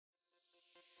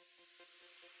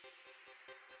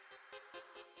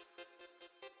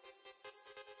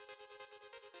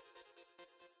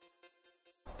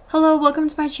Hello, welcome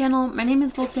to my channel. My name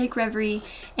is Voltaic Reverie,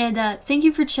 and thank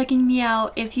you for checking me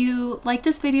out. If you like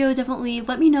this video, definitely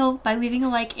let me know by leaving a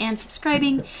like and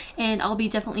subscribing, and I'll be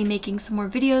definitely making some more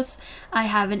videos. I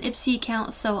have an Ipsy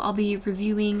account, so I'll be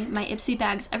reviewing my Ipsy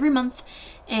bags every month.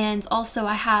 And also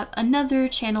I have another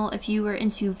channel. If you are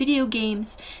into video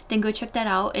games, then go check that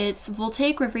out. It's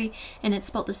Voltaic Reverie, and it's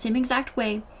spelled the same exact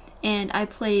way. And I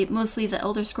play mostly the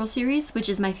Elder Scrolls series, which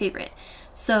is my favorite.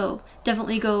 So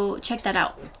definitely go check that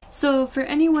out. So for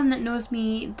anyone that knows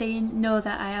me, they know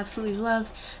that I absolutely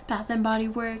love Bath & Body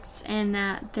Works and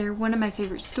that they're one of my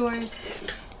favorite stores.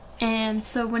 And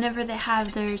so whenever they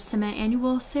have their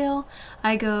semi-annual sale,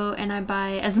 I go and I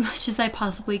buy as much as I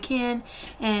possibly can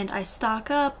and I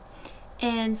stock up.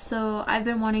 And so I've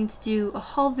been wanting to do a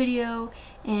haul video,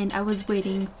 and I was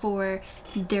waiting for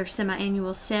their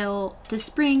semi-annual sale this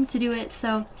spring to do it.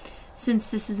 So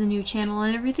since this is a new channel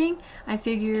and everything, I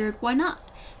figured why not.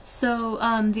 So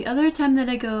the other time that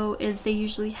I go is they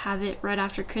usually have it right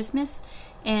after Christmas,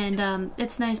 and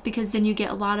it's nice because then you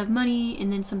get a lot of money,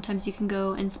 and then sometimes you can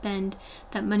go and spend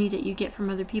that money that you get from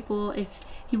other people if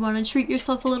you want to treat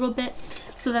yourself a little bit.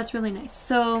 So that's really nice.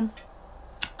 So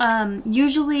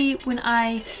usually when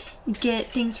I get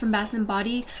things from Bath &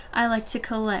 Body, I like to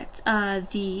collect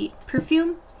the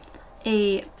perfume,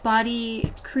 a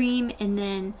body cream, and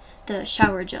then the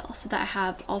shower gel, so that I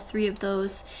have all three of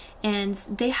those. And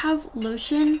they have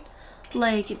lotion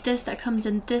like this that comes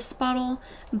in this bottle,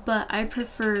 but I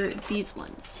prefer these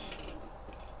ones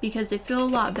because they feel a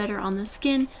lot better on the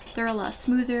skin. They're a lot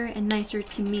smoother and nicer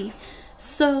to me.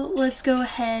 So let's go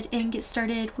ahead and get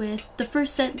started with the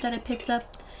first scent that I picked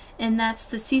up, and that's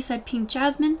the Seaside Pink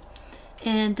Jasmine.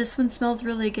 And this one smells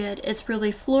really good. It's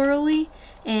really florally,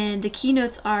 and the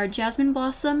keynotes are jasmine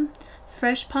blossom,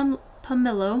 fresh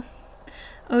pomelo,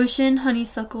 ocean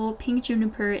honeysuckle, pink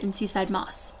juniper, and seaside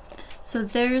moss. So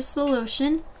there's the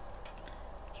lotion,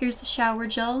 here's the shower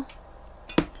gel,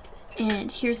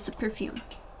 and here's the perfume.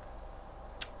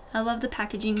 I love the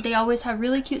packaging. They always have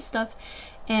really cute stuff,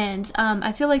 and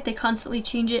I feel like they constantly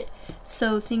change it,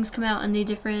 so things come out and they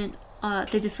differ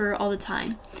all the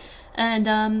time. And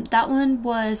that one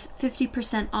was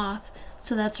 50% off,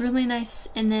 so that's really nice.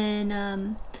 And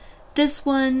then this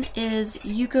one is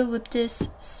Eucalyptus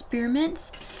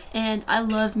Spearmint, and I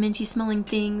love minty smelling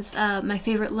things. My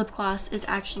favorite lip gloss is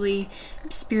actually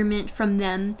Spearmint from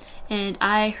them, and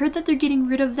I heard that they're getting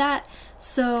rid of that,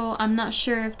 so I'm not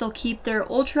sure if they'll keep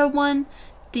their Ultra one,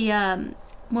 the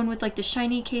one with like the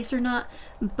shiny case, or not,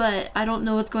 but I don't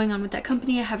know what's going on with that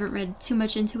company. I haven't read too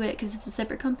much into it because it's a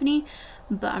separate company,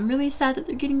 but I'm really sad that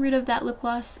they're getting rid of that lip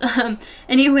gloss.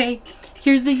 Anyway,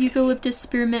 here's the Eucalyptus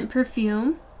Spearmint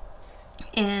perfume,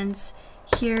 and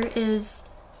here is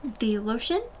the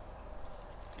lotion,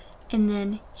 and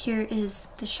then here is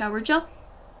the shower gel.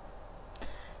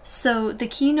 So the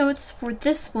keynotes for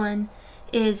this one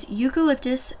is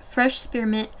eucalyptus, fresh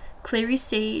spearmint, clary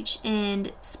sage,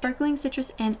 and sparkling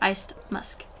citrus, and iced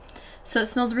musk. So it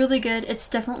smells really good. It's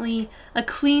definitely a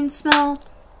clean smell,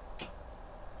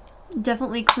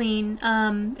 definitely clean,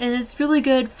 and it's really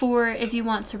good for if you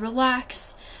want to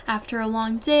relax after a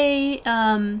long day.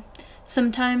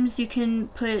 Sometimes you can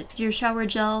put your shower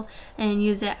gel and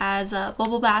use it as a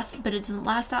bubble bath, but it doesn't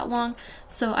last that long,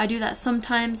 so I do that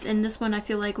sometimes, and this one I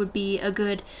feel like would be a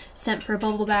good scent for a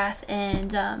bubble bath,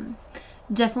 and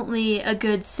definitely a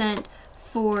good scent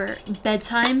for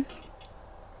bedtime.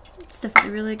 It's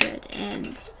definitely really good.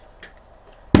 And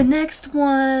the next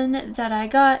one that I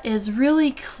got is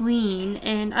really clean,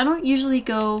 and I don't usually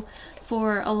go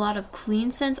for a lot of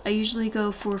clean scents. I usually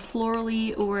go for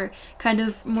florally or kind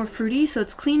of more fruity, so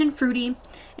it's clean and fruity.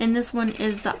 And this one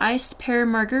is the Iced Pear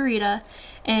Margarita,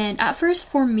 and at first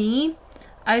for me,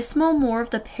 I smell more of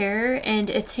the pear, and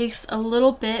it takes a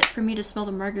little bit for me to smell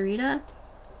the margarita.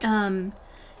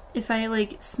 If I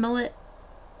like smell it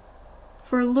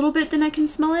for a little bit, then I can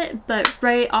smell it, but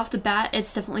right off the bat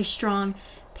it's definitely strong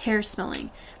pear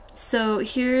smelling. So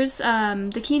here's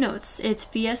the keynotes. It's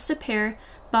Fiesta Pear,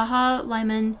 Baja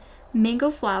Lemon, Mango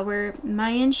Flower,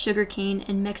 Mayan Sugarcane,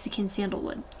 and Mexican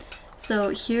Sandalwood. So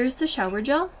here's the shower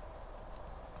gel,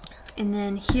 and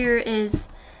then here is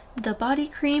the body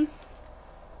cream,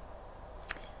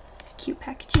 cute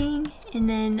packaging, and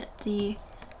then the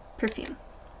perfume.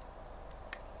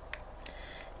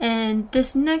 And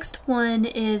this next one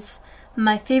is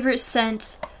my favorite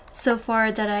scent so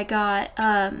far that I got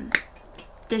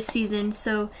this season.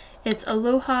 So it's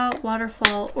Aloha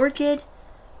Waterfall Orchid,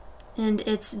 and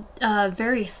it's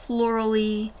very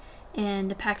florally,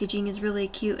 and the packaging is really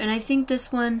cute. And I think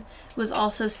this one was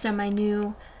also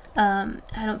semi-new.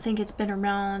 I don't think it's been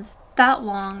around that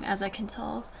long as I can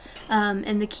tell.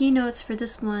 And the keynotes for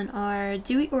this one are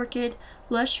Dewy Orchid,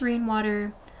 Lush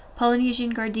Rainwater,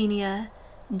 Polynesian Gardenia,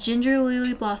 Ginger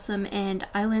Lily Blossom, and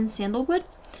Island Sandalwood.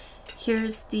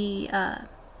 Here's the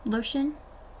lotion,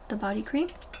 the body cream,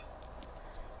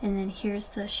 and then here's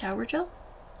the shower gel.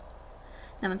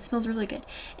 That one smells really good.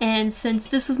 And since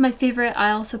this was my favorite, I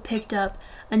also picked up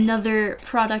another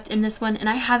product in this one, and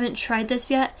I haven't tried this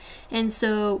yet, and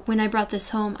so when I brought this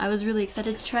home I was really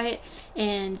excited to try it,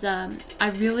 and I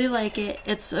really like it.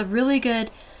 It's a really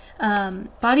good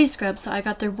body scrub. So I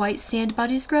got their white sand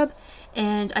body scrub,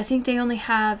 and I think they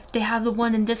have the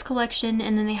one in this collection,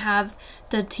 and then they have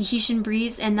the Tahitian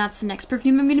Breeze, and that's the next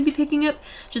perfume I'm going to be picking up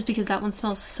just because that one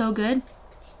smells so good.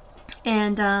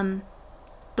 And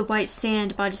the white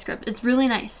sand body scrub, it's really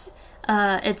nice.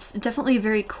 It's definitely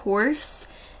very coarse,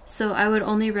 so I would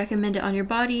only recommend it on your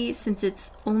body since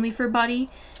it's only for body,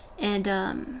 and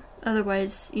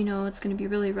otherwise, you know, it's going to be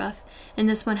really rough. And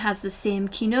this one has the same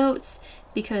keynotes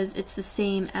because it's the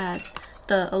same as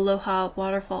the Aloha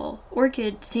Waterfall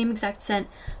Orchid, same exact scent,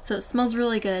 so it smells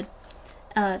really good.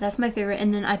 That's my favorite.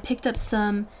 And then I picked up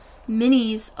some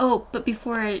minis. Oh, but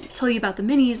before I tell you about the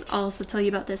minis, I'll also tell you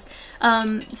about this.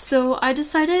 So I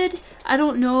decided I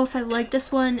don't know if I like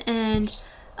this one, and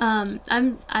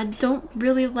I don't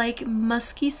really like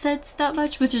musky scents that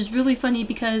much, which is really funny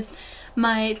because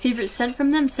my favorite scent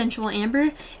from them, Sensual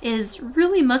Amber, is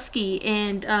really musky,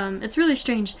 and it's really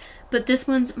strange. But this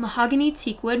one's Mahogany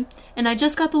Teakwood, and I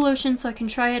just got the lotion so I can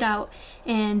try it out.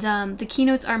 And the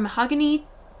keynotes are Mahogany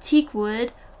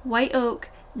Teakwood, White Oak,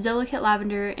 Delicate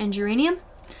Lavender, and Geranium.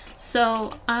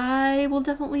 So I will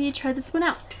definitely try this one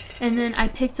out. And then I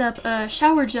picked up a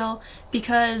shower gel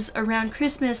because around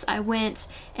Christmas I went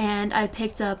and I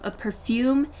picked up a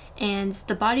perfume and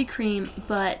the body cream,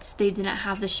 but they didn't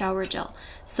have the shower gel.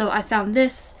 So I found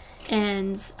this,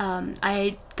 and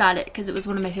I got it because it was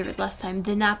one of my favorites last time.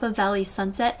 The Napa Valley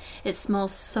Sunset. It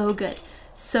smells so good.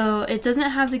 So it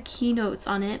doesn't have the keynotes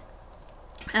on it,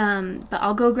 but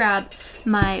I'll go grab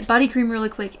my body cream really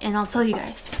quick and I'll tell you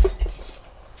guys.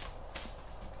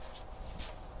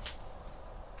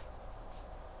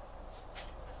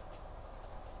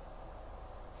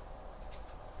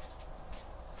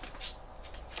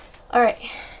 Alright,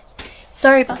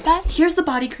 sorry about that. Here's the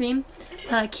body cream.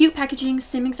 Cute packaging,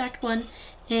 same exact one.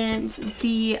 And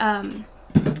the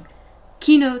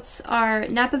keynotes are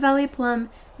Napa Valley Plum,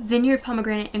 Vineyard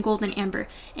Pomegranate, and Golden Amber.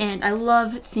 And I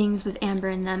love things with amber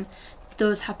in them.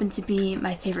 Those happen to be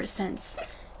my favorite scents.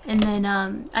 And then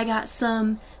I got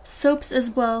some soaps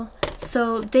as well.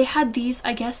 So they had these,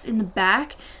 I guess, in the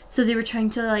back. So they were trying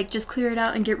to like just clear it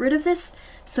out and get rid of this.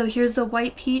 So here's the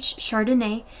White Peach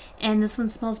Chardonnay, and this one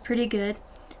smells pretty good.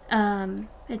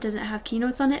 It doesn't have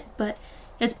keynotes on it, but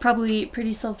it's probably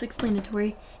pretty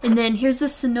self-explanatory. And then here's the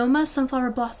Sonoma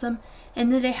Sunflower Blossom,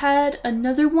 and then they had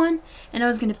another one, and I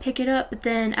was going to pick it up, but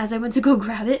then as I went to go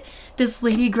grab it, this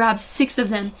lady grabs 6 of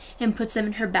them and puts them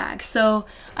in her bag. So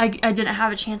I didn't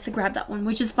have a chance to grab that one,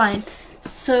 which is fine.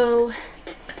 So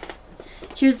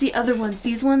here's the other ones.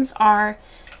 These ones are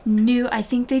new. I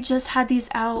think they just had these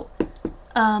out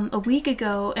a week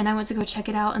ago, and I went to go check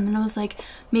it out, and then I was like,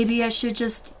 maybe I should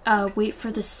just wait for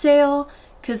the sale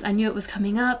because I knew it was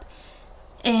coming up.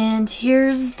 And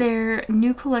here's their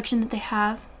new collection that they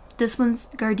have. This one's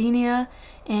Gardenia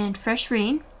and Fresh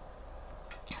Rain.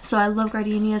 So I love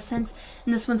Gardenia scents,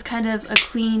 and this one's kind of a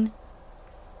clean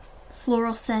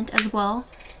floral scent as well,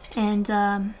 and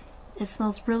it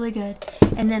smells really good.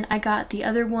 And then I got the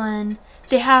other one.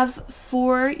 They have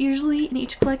 4 usually in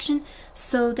each collection,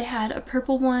 so they had a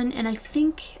purple one and I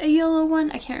think a yellow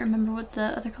one. I can't remember what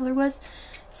the other color was.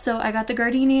 So I got the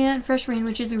Gardenia and Fresh Rain,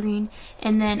 which is green,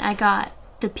 and then I got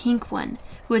the pink one,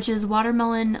 which is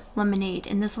Watermelon Lemonade,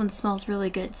 and this one smells really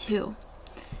good too.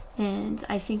 And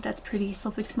I think that's pretty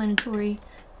self-explanatory.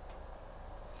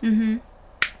 Yeah,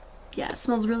 it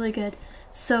smells really good.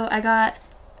 So I got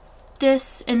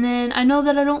this, and then I know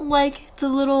that I don't like the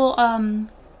little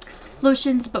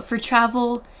lotions, but for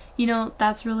travel, you know,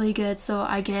 that's really good. So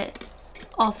I get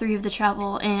all 3 of the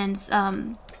travel, and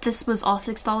this was all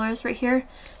 $6 right here.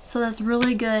 So that's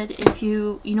really good if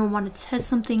you know, want to test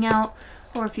something out,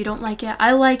 or if you don't like it.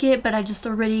 I like it, but I just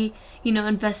already, you know,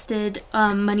 invested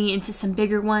money into some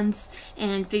bigger ones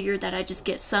and figured that I just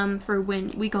get some for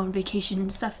when we go on vacation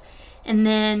and stuff. And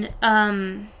then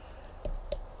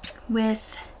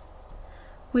with,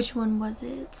 which one was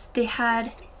it? They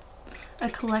had a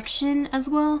collection as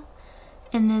well,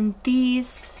 and then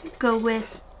these go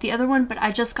with the other one, but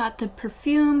I just got the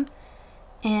perfume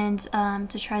and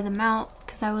to try them out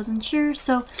because I wasn't sure,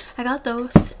 so I got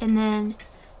those. And then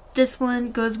this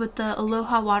one goes with the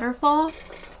Aloha Waterfall.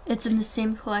 It's in the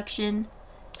same collection,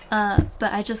 but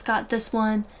I just got this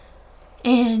one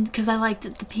and because I liked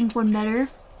the pink one better.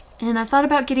 And I thought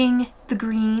about getting the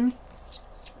green,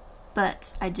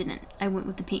 but I didn't. I went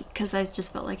with the pink because I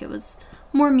just felt like it was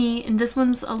more me. And this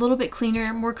one's a little bit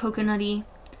cleaner, more coconutty.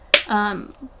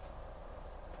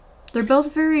 They're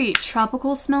both very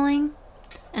tropical smelling,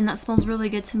 and that smells really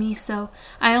good to me. So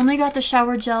I only got the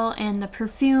shower gel and the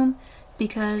perfume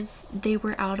because they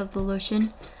were out of the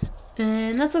lotion,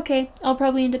 and that's okay. I'll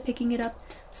probably end up picking it up.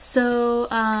 So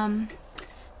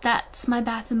that's my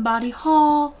Bath & Body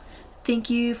haul. Thank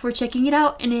you for checking it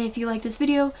out, and if you like this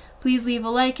video, please leave a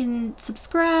like and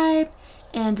subscribe,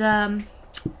 and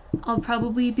I'll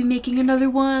probably be making another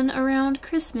one around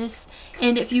Christmas.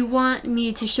 And if you want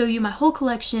me to show you my whole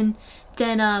collection,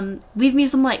 then leave me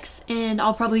some likes and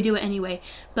I'll probably do it anyway.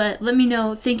 But let me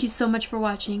know. Thank you so much for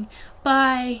watching.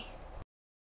 Bye!